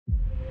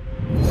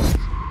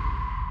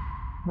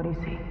What do you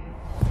see?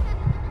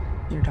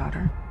 Your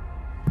daughter?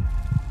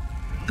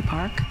 The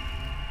park?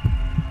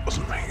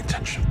 Wasn't paying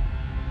attention.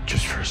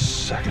 Just for a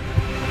second.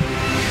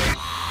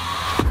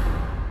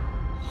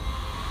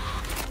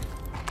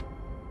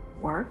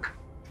 Work?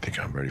 Think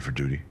I'm ready for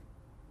duty?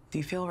 Do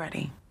you feel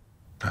ready?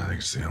 I think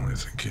it's the only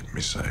thing keeping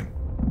me sane.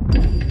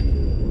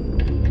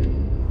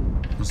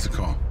 What's the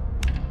call?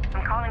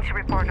 I'm calling to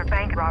report a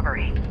bank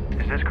robbery.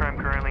 Is this crime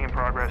currently in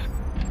progress?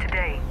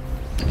 Today.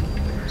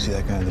 See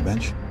that guy on the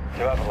bench? Do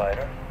you have a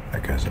lighter?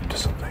 That guy's up to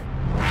something.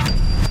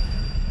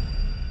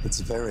 It's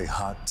very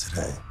hot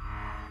today.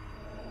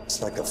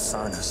 It's like a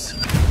furnace.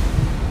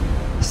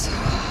 So,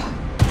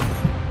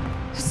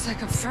 it's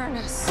like a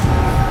furnace.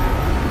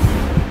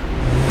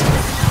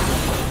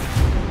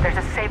 There's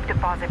a safe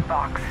deposit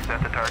box. Is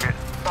that the target?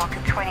 Box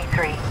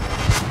 23.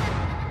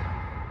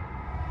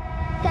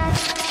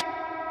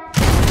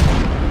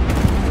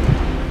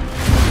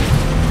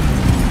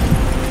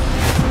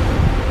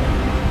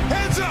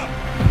 Hands up!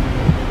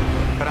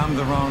 But I'm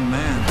the wrong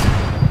man.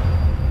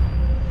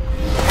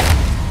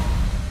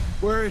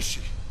 Where is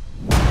she?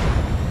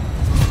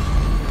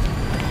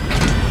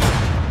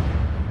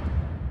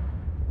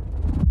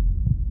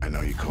 I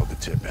know you called the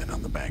tip in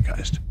on the bank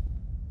heist.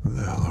 Who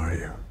the hell are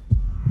you?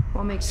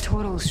 What makes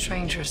total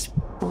strangers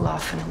pull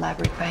off an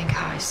elaborate bank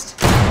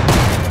heist?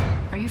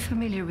 Are you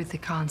familiar with the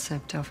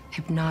concept of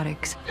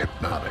hypnotics?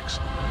 Hypnotics.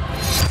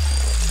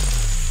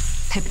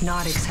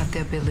 Hypnotics have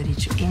the ability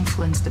to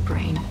influence the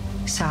brain,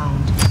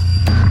 sound,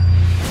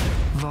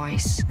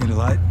 voice, Need a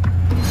light?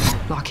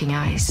 locking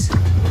eyes.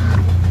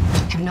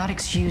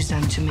 Hypnotics use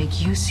them to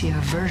make you see a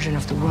version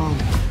of the world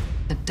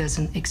that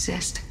doesn't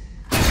exist.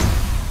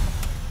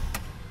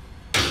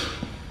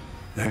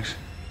 Next.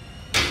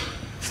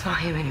 It's not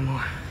him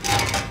anymore.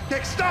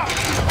 Nick, stop!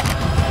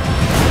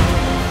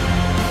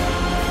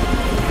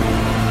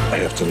 I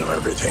have to know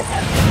everything.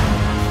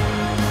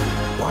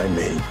 Why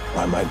me?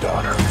 Why my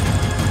daughter?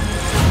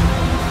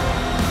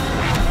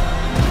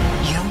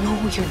 You don't know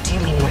who you're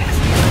dealing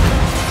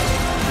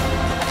with.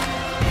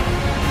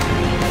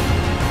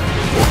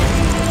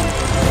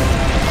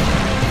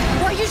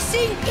 What you're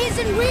seeing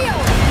isn't real!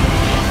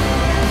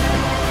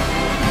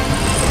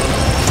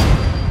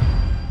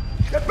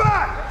 Get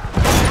back!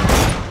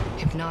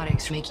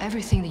 Hypnotics make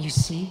everything that you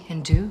see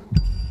and do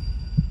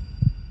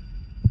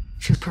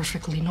feel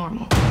perfectly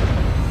normal.